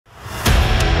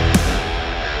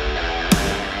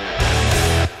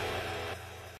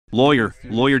Lawyer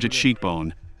to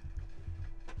cheekbone.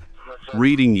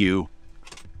 Reading you.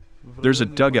 There's a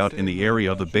dugout in the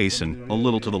area of the basin, a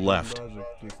little to the left.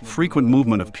 Frequent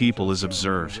movement of people is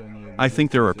observed. I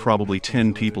think there are probably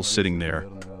 10 people sitting there.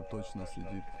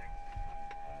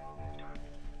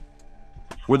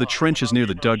 Where the trenches near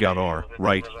the dugout are,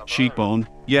 right, cheekbone?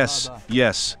 Yes,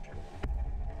 yes.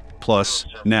 Plus,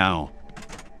 now.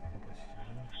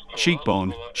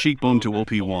 Cheekbone to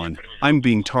OP1. I'm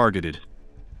being targeted.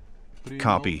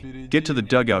 Copy. Get to the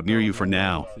dugout near you for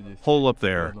now. Hole up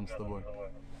there.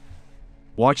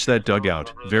 Watch that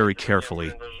dugout very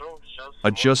carefully.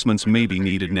 Adjustments may be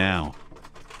needed now.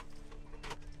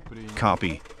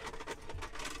 Copy.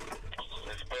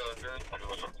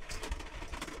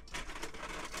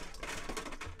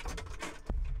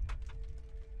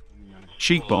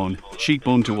 Cheekbone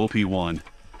to OP1.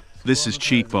 This is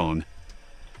cheekbone.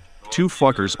 2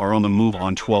 fuckers are on the move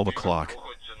on 12 o'clock.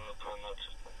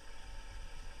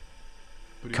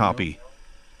 Copy.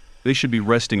 They should be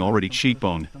resting already.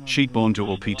 Cheekbone to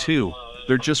OP2.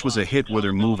 There just was a hit where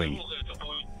they're moving.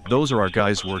 Those are our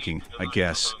guys working, I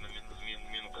guess.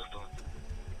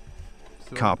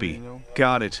 Copy.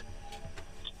 Got it.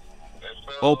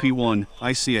 OP1,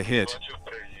 I see a hit.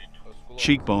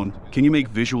 Cheekbone, can you make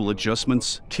visual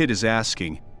adjustments? Kid is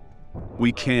asking.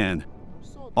 We can.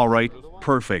 Alright,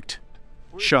 perfect.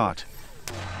 Shot.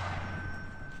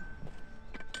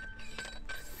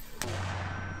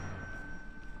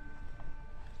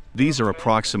 These are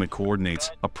approximate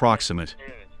coordinates. Approximate.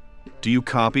 Do you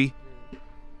copy?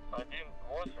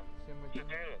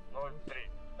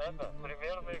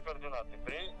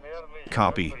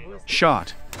 Copy.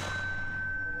 Shot.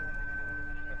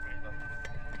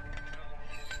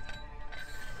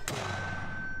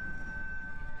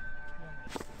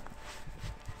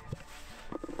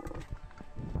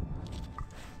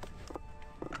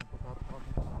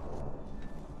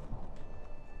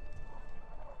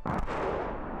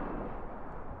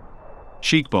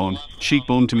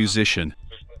 Cheekbone to musician.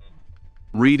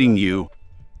 Reading you.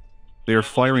 They are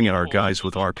firing at our guys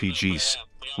with RPGs.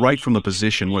 Right from the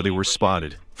position where they were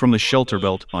spotted. From the shelter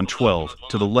belt on 12,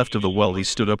 to the left of the well he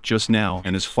stood up just now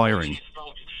and is firing.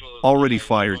 Already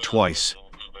fired twice.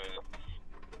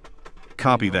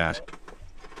 Copy that.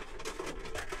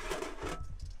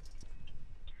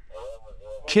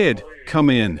 Kid, come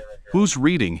in. Who's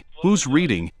reading? Who's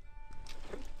reading?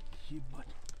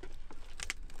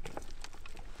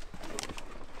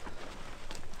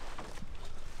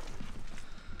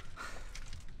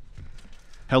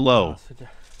 Hello.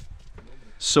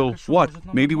 So,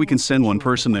 what? Maybe we can send one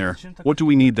person there. What do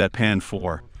we need that pan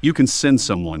for? You can send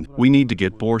someone. We need to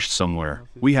get borscht somewhere.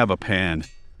 We have a pan.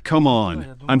 Come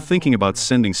on. I'm thinking about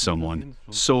sending someone.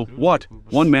 So, what?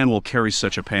 One man will carry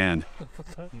such a pan.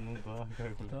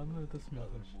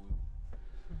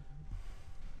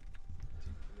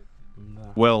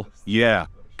 Well, yeah.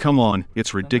 Come on,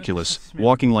 it's ridiculous,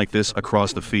 walking like this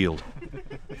across the field.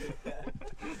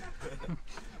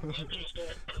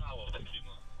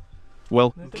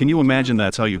 Well, can you imagine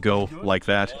that's how you go, like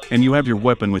that, and you have your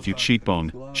weapon with you?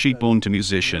 Cheekbone to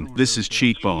musician. This is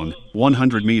cheekbone,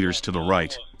 100 meters to the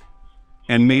right.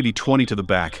 And maybe 20 to the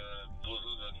back.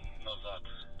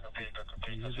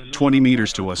 20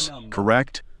 meters to us,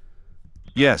 correct?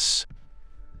 Yes.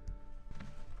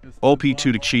 OP2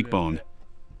 to cheekbone.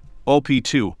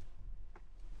 OP2.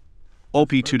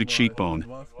 OP2 to cheekbone.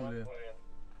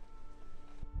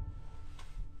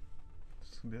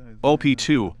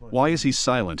 OP2, why is he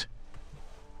silent?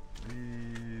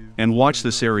 And watch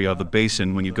this area of the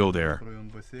basin when you go there.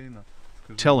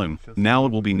 Tell him, now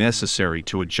it will be necessary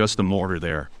to adjust the mortar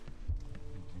there.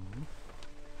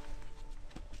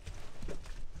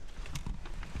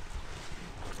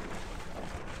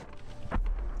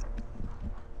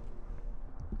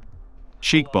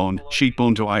 Cheekbone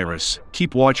to iris.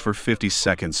 Keep watch for 50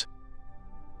 seconds.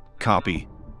 Copy.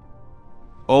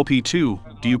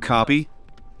 OP2, do you copy?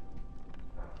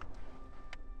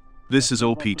 This is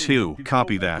OP2,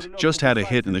 copy that. Just had a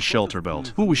hit in the shelter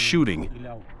belt. Who was shooting?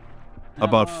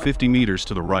 About 50 meters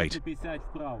to the right.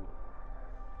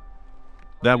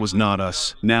 That was not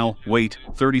us. Now, wait,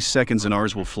 30 seconds and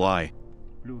ours will fly.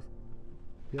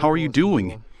 How are you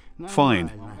doing?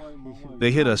 Fine.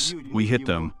 They hit us, we hit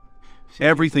them.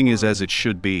 Everything is as it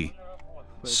should be.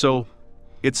 So,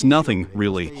 it's nothing,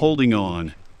 really. Holding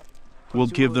on. We'll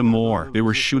give them more. They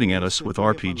were shooting at us with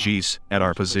RPGs at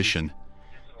our position.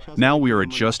 Now we are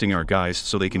adjusting our guys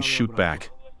so they can shoot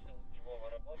back.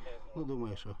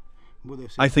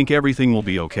 I think everything will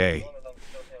be okay.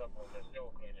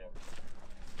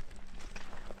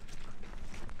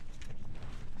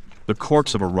 The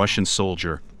corpse of a Russian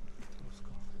soldier.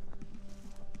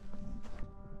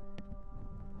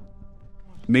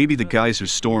 Maybe the guys who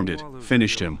stormed it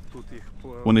finished him.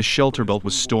 When the shelter belt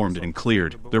was stormed and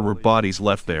cleared, there were bodies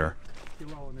left there.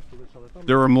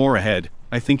 There are more ahead,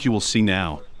 I think you will see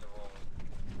now.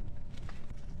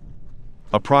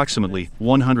 Approximately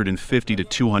 150 to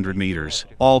 200 meters,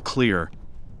 all clear.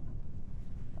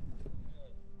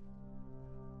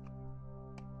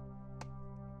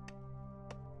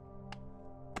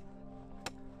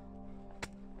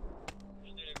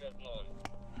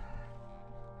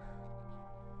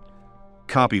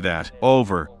 Copy that.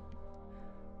 Over.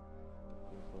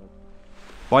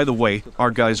 By the way, our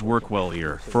guys work well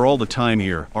here. For all the time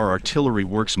here, our artillery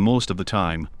works most of the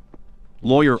time.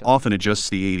 Lawyer often adjusts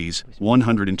the 80s,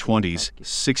 120s,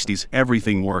 60s,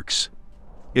 everything works.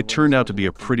 It turned out to be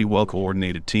a pretty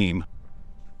well-coordinated team.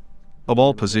 Of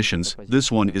all positions,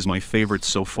 this one is my favorite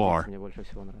so far.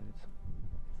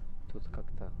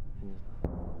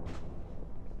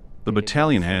 The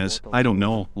battalion has, I don't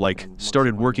know,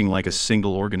 started working like a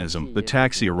single organism. The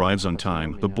taxi arrives on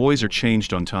time. The boys are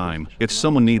changed on time. If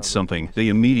someone needs something, they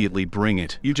immediately bring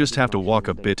it. You just have to walk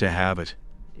a bit to have it.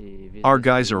 Our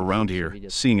guys are around here,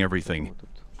 seeing everything.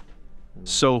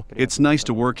 So, it's nice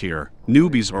to work here.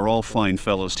 Newbies are all fine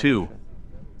fellows too.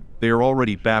 They are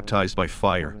already baptized by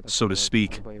fire, so to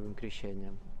speak.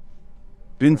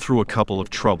 Been through a couple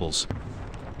of troubles.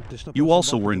 You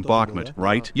also were in Bachmut,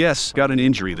 right? Yes, got an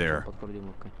injury there.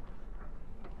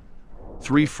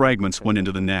 3 fragments went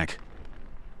into the neck.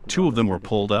 2 of them were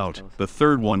pulled out, the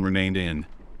 3rd one remained in.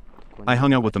 I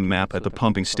hung out with the map at the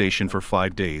pumping station for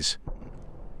 5 days.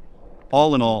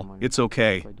 All in all, it's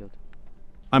okay.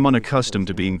 I'm unaccustomed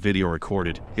to being video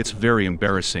recorded. It's very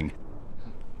embarrassing.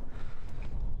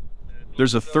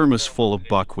 There's a thermos full of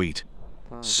buckwheat.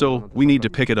 So, we need to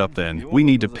pick it up then. We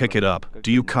need to pick it up.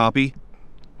 Do you copy?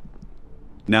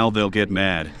 Now they'll get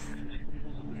mad.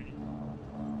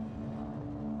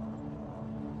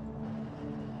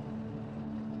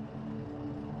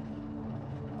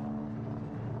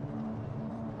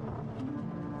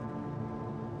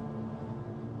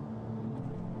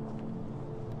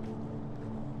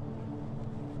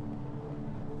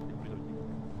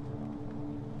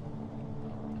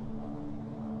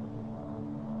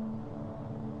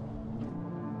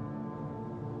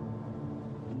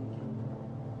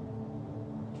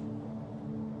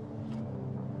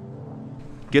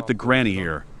 Get the granny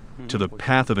here. To the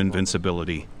path of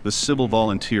invincibility. The civil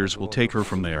volunteers will take her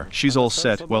from there. She's all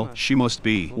set. Well, she must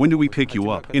be. When do we pick you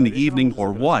up? In the evening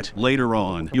or what? Later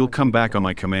on. You'll come back on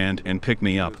my command and pick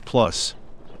me up. Plus.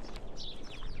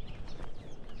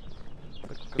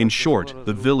 In short,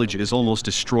 the village is almost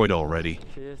destroyed already.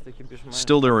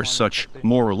 Still there are such,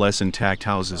 more or less intact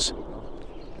houses.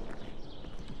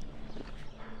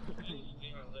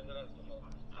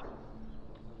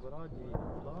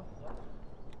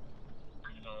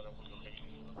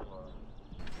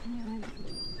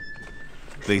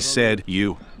 They said,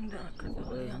 you.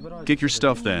 Get your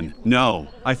stuff then. No,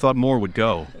 I thought more would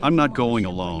go. I'm not going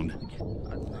alone.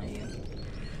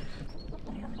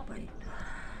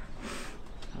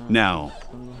 Now.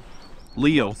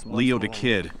 Leo the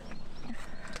kid.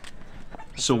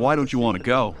 So why don't you want to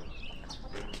go?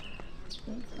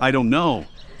 I don't know.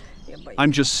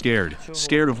 I'm just scared.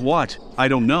 Scared of what? I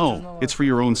don't know. It's for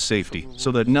your own safety,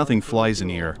 so that nothing flies in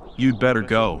here. You'd better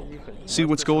go. See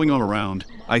what's going on around.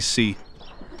 I see.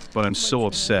 But I'm so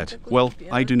upset. Well,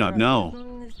 I do not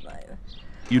know.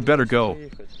 You'd better go.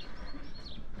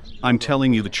 I'm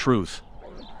telling you the truth.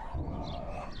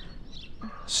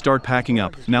 Start packing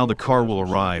up. Now the car will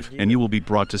arrive, and you will be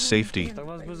brought to safety.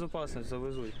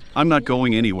 I'm not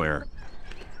going anywhere.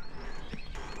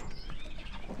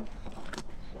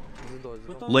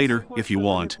 Later, if you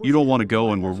want. You don't want to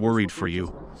go and we're worried for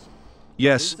you.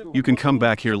 Yes, you can come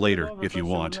back here later, if you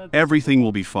want. Everything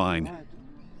will be fine.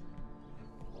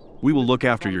 We will look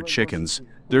after your chickens.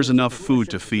 There's enough food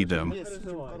to feed them.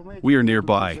 We are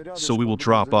nearby, so we will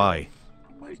drop by.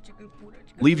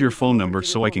 Leave your phone number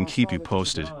so I can keep you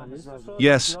posted.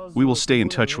 Yes, we will stay in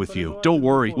touch with you. Don't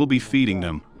worry, we'll be feeding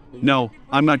them. No,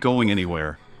 I'm not going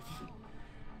anywhere.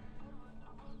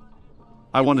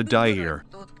 I want to die here.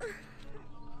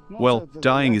 Well,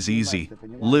 dying is easy.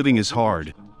 Living is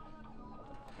hard.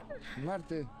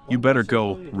 You better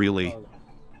go, really.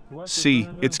 See,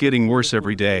 it's getting worse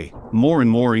every day. More and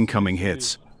more incoming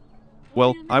hits.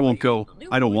 Well, I won't go.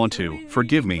 I don't want to.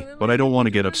 Forgive me, but I don't want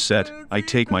to get upset. I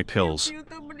take my pills.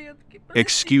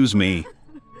 Excuse me.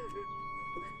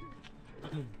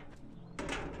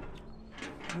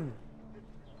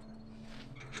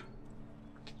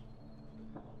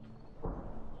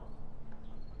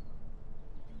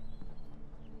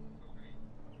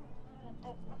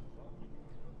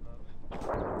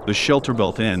 the shelter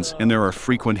belt ends and there are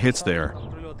frequent hits there.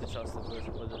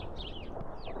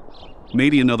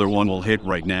 Maybe another one will hit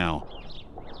right now.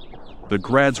 The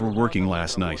grads were working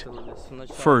last night.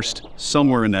 First,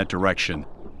 somewhere in that direction.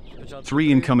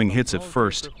 3 incoming hits at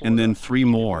first, and then 3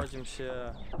 more.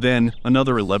 Then,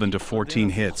 another 11 to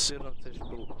 14 hits.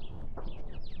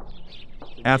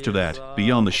 After that,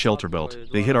 beyond the shelter belt,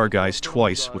 they hit our guys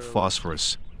twice with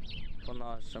phosphorus.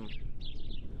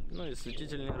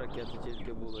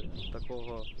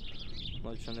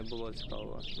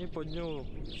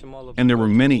 And there were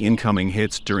many incoming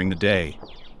hits during the day.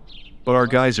 But our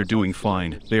guys are doing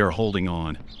fine, they are holding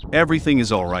on. Everything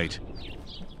is alright.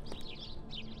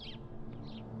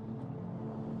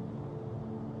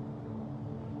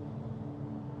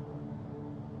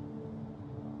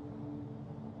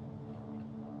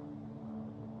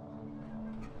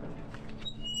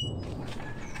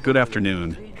 Good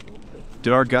afternoon.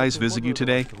 Did our guys visit you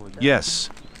today? Yes.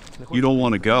 You don't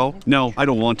want to go? No, I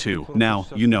don't want to. Now,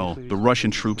 you know, the Russian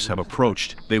troops have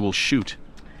approached. They will shoot.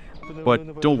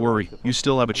 But don't worry, you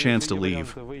still have a chance to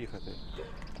leave.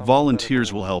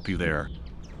 Volunteers will help you there.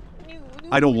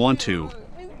 I don't want to.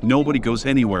 Nobody goes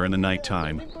anywhere in the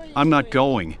nighttime. I'm not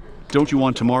going. Don't you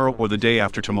want tomorrow or the day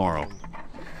after tomorrow?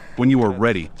 When you are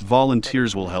ready,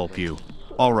 volunteers will help you.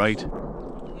 All right.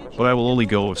 But I will only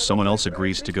go if someone else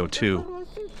agrees to go too.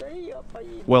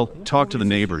 Well, talk to the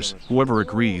neighbors. Whoever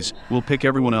agrees, we'll pick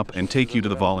everyone up and take you to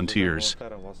the volunteers.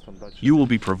 You will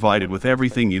be provided with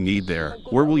everything you need there.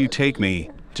 Where will you take me?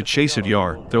 To Chased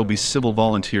Yar, there will be civil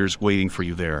volunteers waiting for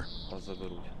you there.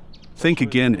 Think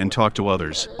again and talk to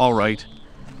others, all right?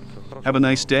 Have a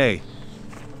nice day.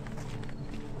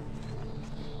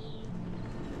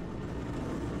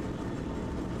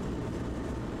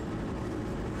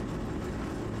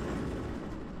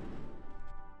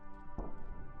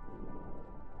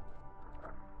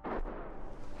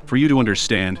 For you to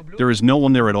understand, there is no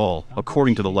one there at all,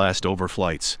 according to the last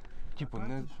overflights.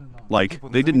 Like,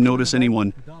 they didn't notice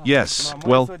anyone. Yes,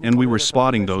 well, and we were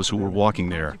spotting those who were walking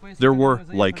there. There were,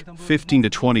 like, 15 to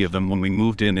 20 of them when we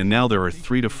moved in, and now there are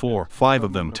 3 to 4, 5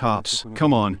 of them tops.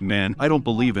 Come on, man, I don't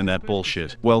believe in that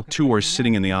bullshit. Well, 2 are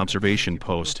sitting in the observation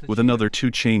post, with another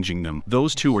 2 changing them.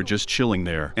 Those 2 are just chilling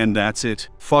there. And that's it.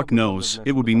 Fuck knows.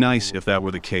 It would be nice if that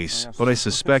were the case, but I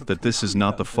suspect that this is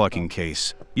not the fucking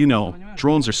case. You know,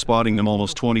 drones are spotting them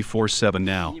almost 24/7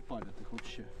 now.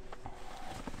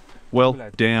 Well,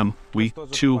 damn, we,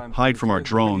 too, hide from our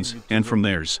drones, and from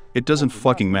theirs. It doesn't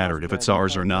fucking matter if it's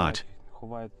ours or not.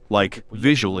 Like,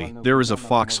 visually, there is a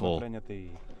foxhole.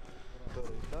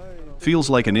 Feels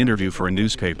like an interview for a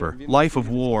newspaper. Life of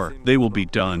war, they will be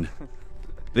done.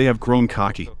 They have grown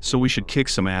cocky, so we should kick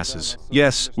some asses.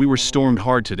 Yes, we were stormed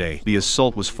hard today. The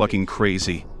assault was fucking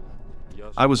crazy.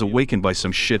 I was awakened by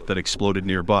some shit that exploded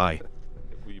nearby.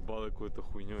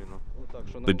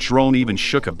 The drone even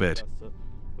shook a bit.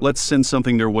 Let's send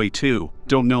something their way too.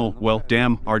 Don't know, well,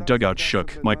 damn, our dugout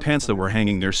shook. My pants that were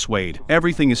hanging there swayed.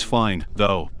 Everything is fine,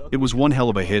 though. It was one hell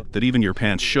of a hit that even your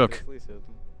pants shook.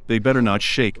 They better not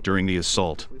shake during the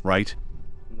assault, right?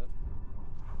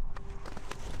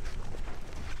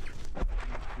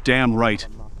 Damn right.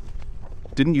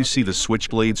 Didn't you see the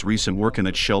Switchblade's recent work in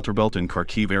that shelter belt in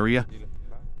Kharkiv area?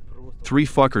 3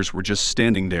 fuckers were just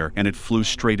standing there and it flew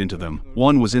straight into them.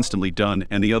 One was instantly done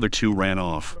and the other 2 ran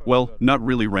off. Well, not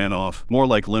really ran off, more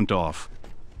like limped off.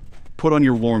 Put on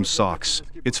your warm socks.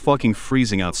 It's fucking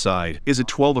freezing outside. Is it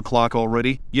 12 o'clock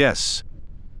already? Yes.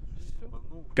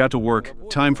 Got to work.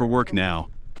 Time for work now.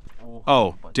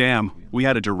 Oh, damn, we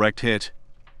had a direct hit.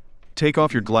 Take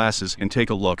off your glasses and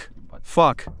take a look.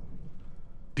 Fuck.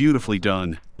 Beautifully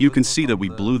done. You can see that we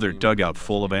blew their dugout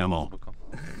full of ammo.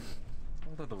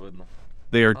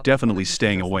 They are definitely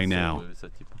staying away now.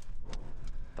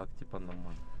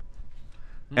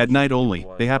 At night only,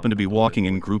 they happen to be walking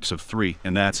in groups of 3,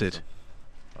 and that's it.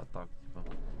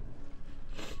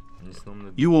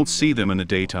 You won't see them in the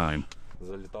daytime.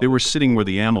 They were sitting where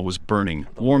the ammo was burning,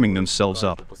 warming themselves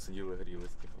up.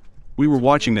 We were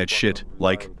watching that shit,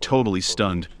 like, totally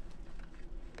stunned.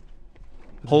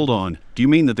 Hold on, do you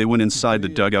mean that they went inside the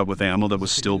dugout with ammo that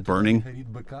was still burning?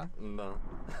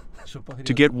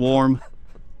 To get warm?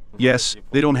 Yes,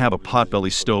 they don't have a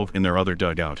potbelly stove in their other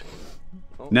dugout.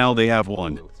 Now they have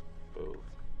one.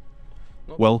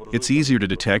 Well, it's easier to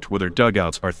detect where their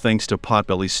dugouts are thanks to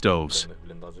potbelly stoves.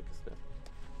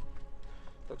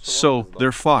 So,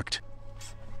 they're fucked.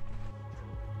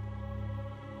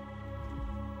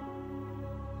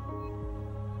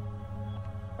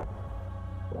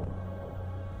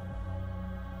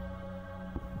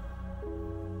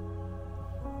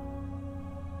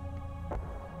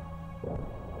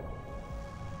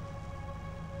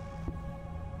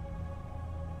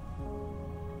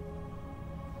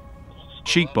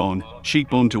 Cheekbone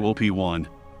to OP1.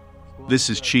 This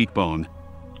is cheekbone.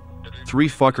 3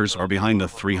 fuckers are behind the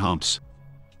 3 humps.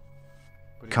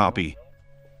 Copy.